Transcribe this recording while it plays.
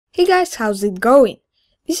Hey guys, how's it going?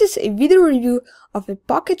 This is a video review of a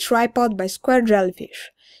pocket tripod by Square JellyFish.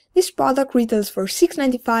 This product retails for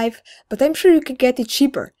 $6.95, but I'm sure you can get it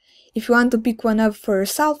cheaper. If you want to pick one up for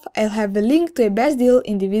yourself, I'll have a link to a best deal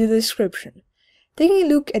in the video description. Taking a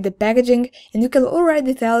look at the packaging, and you can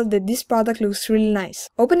already tell that this product looks really nice.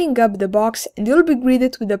 Opening up the box, and you'll be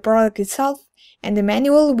greeted with the product itself and the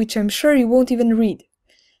manual, which I'm sure you won't even read.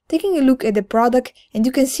 Taking a look at the product, and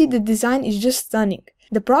you can see the design is just stunning.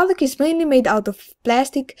 The product is mainly made out of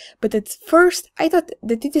plastic, but at first I thought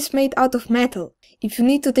that it is made out of metal. If you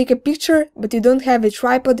need to take a picture but you don't have a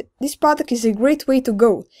tripod, this product is a great way to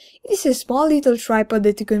go. It is a small little tripod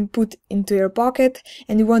that you can put into your pocket,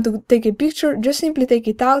 and you want to take a picture, just simply take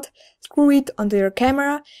it out, screw it onto your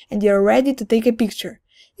camera, and you're ready to take a picture.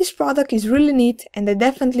 This product is really neat and I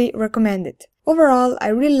definitely recommend it. Overall, I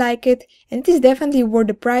really like it, and it is definitely worth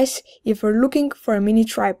the price if you're looking for a mini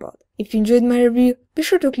tripod. If you enjoyed my review, be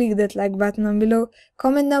sure to click that like button down below,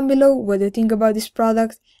 comment down below what you think about this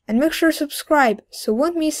product, and make sure to subscribe so you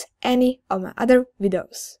won't miss any of my other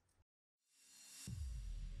videos.